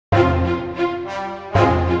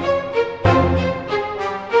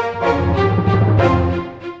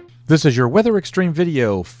This is your Weather Extreme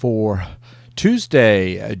video for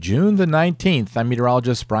Tuesday, June the 19th. I'm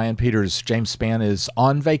meteorologist Brian Peters. James Spann is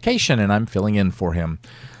on vacation and I'm filling in for him.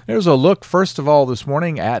 There's a look, first of all, this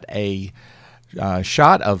morning at a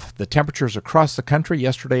shot of the temperatures across the country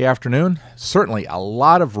yesterday afternoon. Certainly a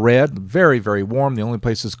lot of red, very, very warm. The only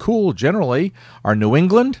places cool generally are New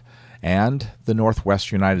England and the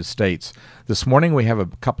northwest United States. This morning we have a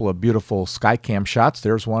couple of beautiful sky cam shots.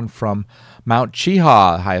 There's one from Mount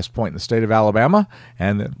Cheaha, highest point in the state of Alabama,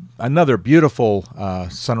 and another beautiful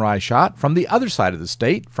sunrise shot from the other side of the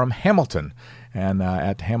state, from Hamilton, and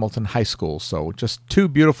at Hamilton High School. So just two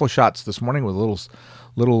beautiful shots this morning with a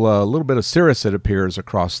little bit of cirrus, it appears,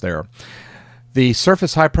 across there. The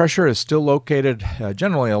surface high pressure is still located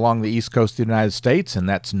generally along the east coast of the United States, and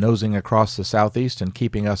that's nosing across the southeast and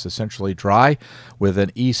keeping us essentially dry with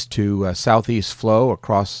an east to southeast flow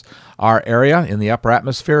across our area. In the upper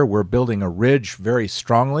atmosphere, we're building a ridge very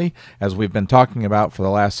strongly, as we've been talking about for the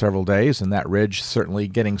last several days, and that ridge certainly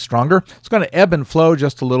getting stronger. It's going to ebb and flow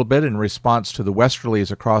just a little bit in response to the westerlies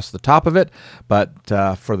across the top of it, but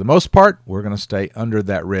for the most part, we're going to stay under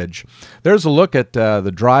that ridge. There's a look at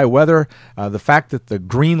the dry weather. The fact that the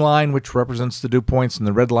green line, which represents the dew points, and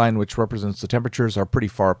the red line, which represents the temperatures, are pretty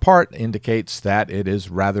far apart, indicates that it is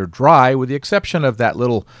rather dry, with the exception of that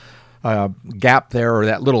little gap there, or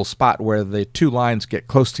that little spot where the two lines get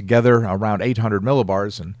close together around 800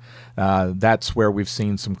 millibars, and that's where we've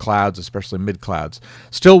seen some clouds, especially mid-clouds.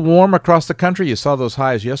 Still warm across the country. You saw those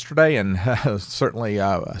highs yesterday, and certainly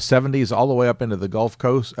 70s all the way up into the Gulf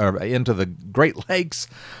Coast, or into the Great Lakes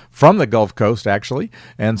from the Gulf Coast, actually,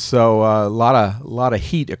 and so a lot of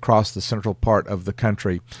heat across the central part of the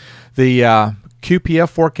country. The QPF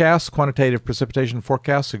forecast, quantitative precipitation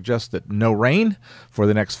forecast, suggests that no rain for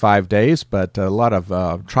the next 5 days, but a lot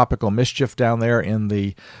of tropical mischief down there in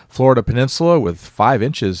the Florida Peninsula, with 5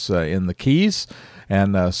 inches in the Keys,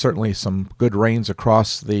 and certainly some good rains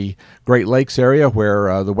across the Great Lakes area,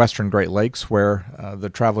 where the western Great Lakes, where the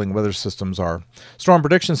traveling weather systems are. Storm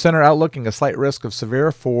Prediction Center outlooking a slight risk of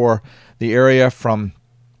severe for the area from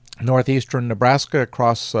northeastern Nebraska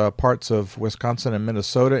across parts of Wisconsin and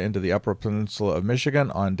Minnesota into the upper peninsula of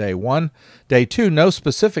Michigan on day 1. Day 2, no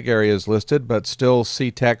specific areas listed, but still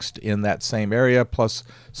sea text in that same area, plus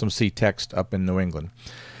some sea text up in New England.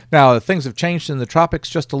 Now, things have changed in the tropics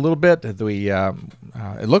just a little bit. It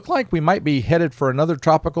looked like we might be headed for another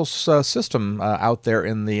tropical system out there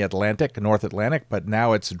in the Atlantic, North Atlantic, but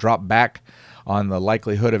now it's dropped back on the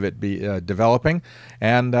likelihood of it be developing,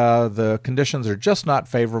 and the conditions are just not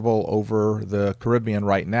favorable over the Caribbean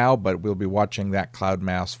right now, but we'll be watching that cloud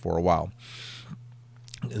mass for a while.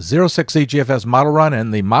 06Z GFS model run,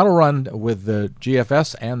 and the model run with the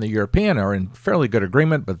GFS and the European are in fairly good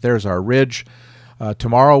agreement, but there's our ridge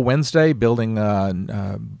tomorrow, Wednesday, building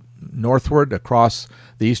northward across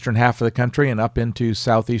the eastern half of the country and up into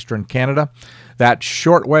southeastern Canada. That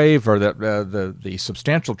short wave, or the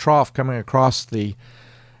substantial trough coming across the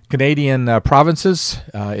Canadian provinces,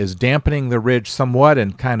 is dampening the ridge somewhat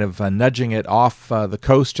and kind of nudging it off the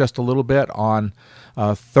coast just a little bit on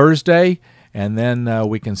Thursday. And then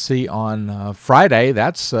we can see on Friday,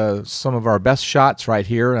 that's some of our best shots right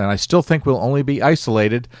here. And I still think we'll only be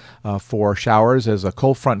isolated for showers as a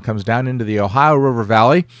cold front comes down into the Ohio River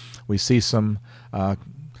Valley. We see some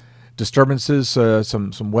disturbances,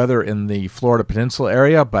 some weather in the Florida Peninsula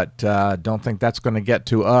area, but don't think that's going to get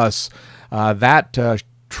to us. That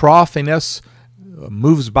troughiness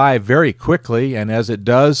moves by very quickly, and as it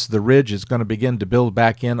does, the ridge is going to begin to build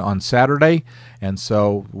back in on Saturday, and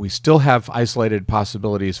so we still have isolated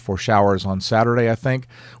possibilities for showers on Saturday, I think.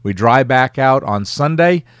 We dry back out on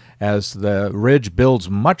Sunday as the ridge builds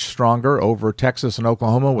much stronger over Texas and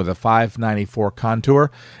Oklahoma with a 594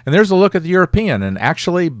 contour. And there's a look at the European, and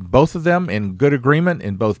actually both of them in good agreement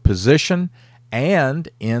in both position and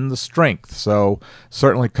in the strength. So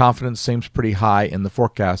certainly confidence seems pretty high in the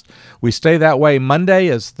forecast. We stay that way Monday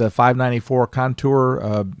as the 594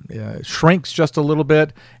 contour shrinks just a little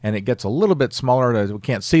bit, and it gets a little bit smaller. We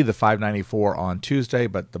can't see the 594 on Tuesday,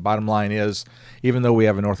 but the bottom line is, even though we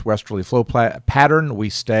have a northwesterly flow pattern, we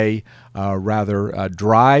stay rather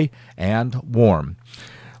dry and warm.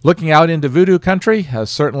 Looking out into voodoo country,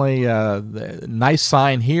 certainly the nice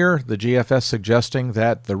sign here, the GFS suggesting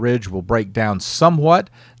that the ridge will break down somewhat,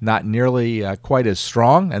 not nearly quite as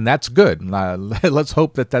strong, and that's good. Let's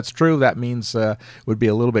hope that that's true. That means it would be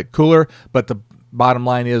a little bit cooler, but the bottom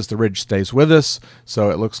line is the ridge stays with us, so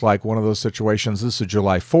it looks like one of those situations. This is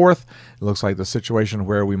July 4th. It looks like the situation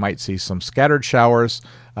where we might see some scattered showers,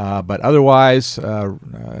 but otherwise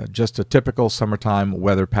just a typical summertime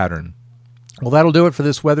weather pattern. Well, that'll do it for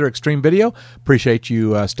this Weather Extreme video. Appreciate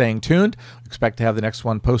you staying tuned. Expect to have the next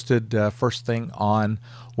one posted first thing on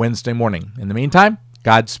Wednesday morning. In the meantime,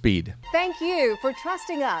 Godspeed. Thank you for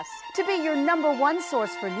trusting us to be your #1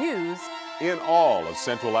 source for news in all of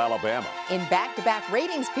Central Alabama. In back-to-back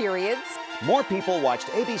ratings periods, more people watched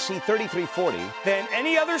ABC 3340 than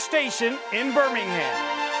any other station in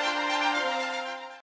Birmingham.